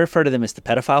I refer to them as the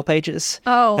pedophile pages.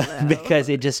 Oh. Because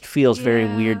it just feels very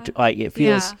weird. It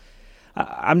feels,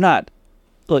 I'm not,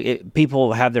 look,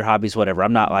 people have their hobbies, whatever.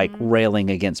 I'm not railing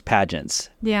against pageants.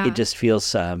 Yeah. It just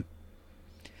feels,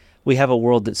 we have a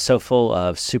world that's so full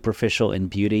of superficial and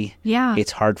beauty. Yeah.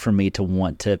 It's hard for me to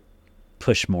want to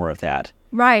push more of that.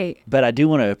 Right. But I do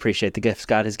want to appreciate the gifts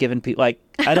God has given people. Like,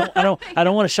 I don't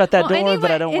want to shut that door,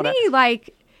 but I don't want to.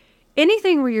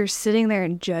 Anything where you're sitting there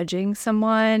and judging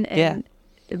someone and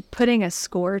putting a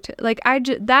score to,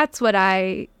 that's what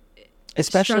I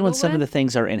especially when some with. of the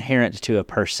things are inherent to a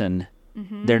person.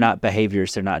 Mm-hmm. They're not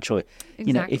behaviors. They're not choice. Exactly.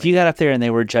 You know, if you got up there and they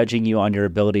were judging you on your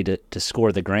ability to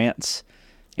score the grants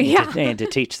and to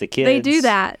teach the kids. They do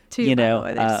that too. You know,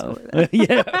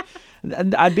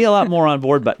 I'd be a lot more on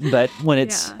board, but when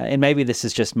it's, and maybe this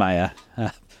is just my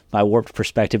warped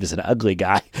perspective as an ugly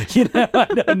guy, you know, I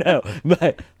don't know,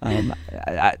 but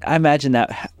I imagine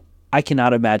that. I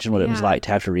cannot imagine what it was like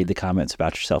to have to read the comments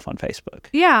about yourself on Facebook.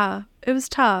 Yeah, it was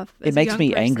tough. It makes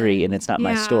me angry, and it's not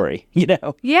my story, you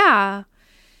know? Yeah,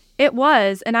 it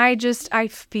was. And I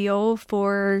feel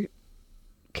for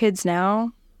kids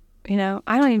now. You know,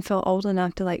 I don't even feel old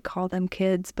enough to call them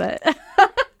kids, but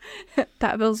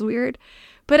that feels weird.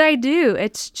 But I do.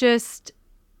 It's just,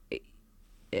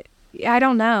 I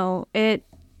don't know.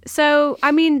 So,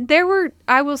 I mean,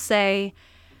 I will say,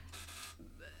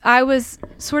 I was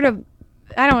sort of,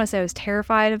 I don't want to say I was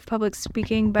terrified of public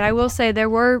speaking, but I will say there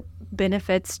were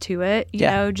benefits to it, you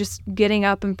know, just getting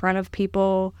up in front of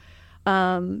people,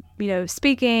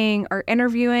 speaking or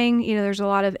interviewing. You know, there's a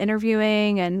lot of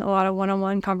interviewing and a lot of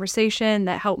one-on-one conversation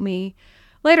that helped me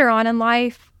later on in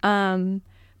life.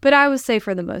 But I would say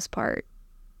for the most part,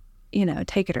 you know,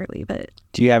 take it or leave it.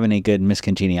 Do you have any good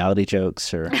miscongeniality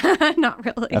jokes or? Not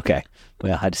really. Okay.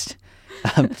 Well, I just...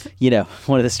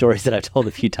 one of the stories that I've told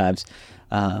a few times,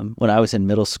 when I was in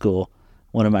middle school,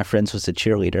 one of my friends was a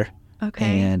cheerleader.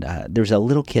 Okay. And there was a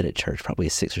little kid at church, probably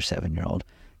a 6 or 7 year old.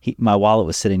 My wallet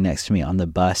was sitting next to me on the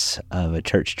bus of a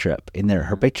church trip. And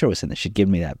her picture was in there. She'd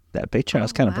given me that picture. I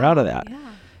was kind of proud of that.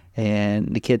 Yeah.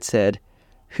 And the kid said,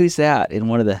 "Who's that?" And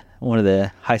one of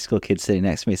the high school kids sitting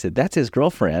next to me said, "That's his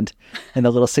girlfriend." And the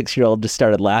little 6-year-old just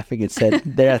started laughing and said,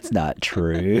 "That's not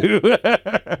true."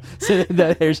 So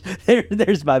there's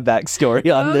my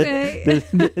backstory on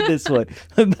this one.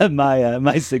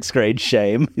 My 6th grade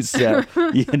shame. So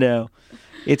you know,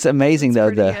 it's amazing though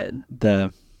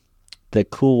the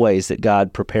cool ways that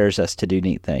God prepares us to do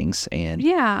neat things and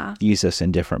use us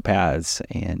in different paths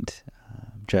and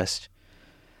just.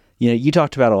 You know, you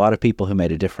talked about a lot of people who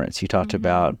made a difference. You talked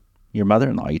about your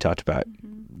mother-in-law. You talked about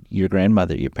your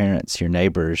grandmother, your parents, your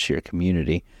neighbors, your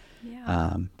community,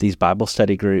 these Bible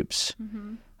study groups.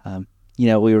 You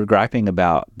know, we were griping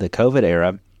about the COVID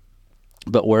era,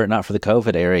 but were it not for the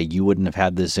COVID era, you wouldn't have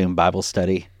had the Zoom Bible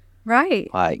study. Right.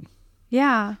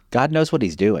 Yeah. God knows what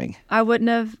he's doing.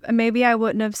 Maybe I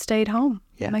wouldn't have stayed home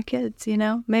with my kids, you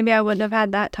know? Maybe I wouldn't have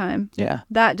had that time. Yeah.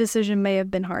 That decision may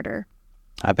have been harder.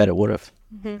 I bet it would have.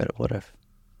 Bet it would have.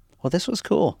 Well, this was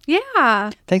cool.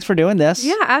 Yeah. Thanks for doing this.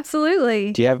 Yeah,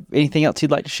 absolutely. Do you have anything else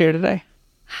you'd like to share today?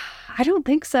 I don't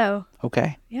think so.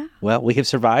 Okay. Yeah. Well, we have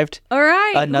survived. All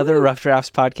right. Another Rough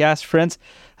Drafts podcast. Friends,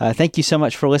 thank you so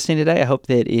much for listening today. I hope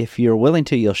that if you're willing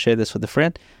to, you'll share this with a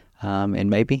friend, and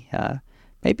maybe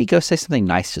go say something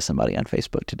nice to somebody on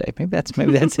Facebook today. Maybe that's a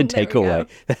takeaway.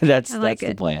 That's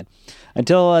the plan.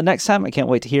 Until next time, I can't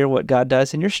wait to hear what God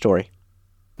does in your story.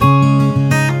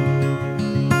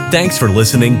 Thanks for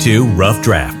listening to Rough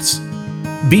Drafts.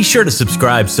 Be sure to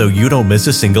subscribe so you don't miss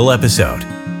a single episode.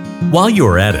 While you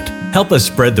are at it, help us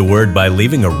spread the word by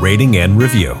leaving a rating and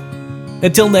review.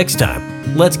 Until next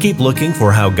time, let's keep looking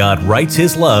for how God writes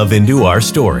his love into our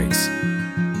stories.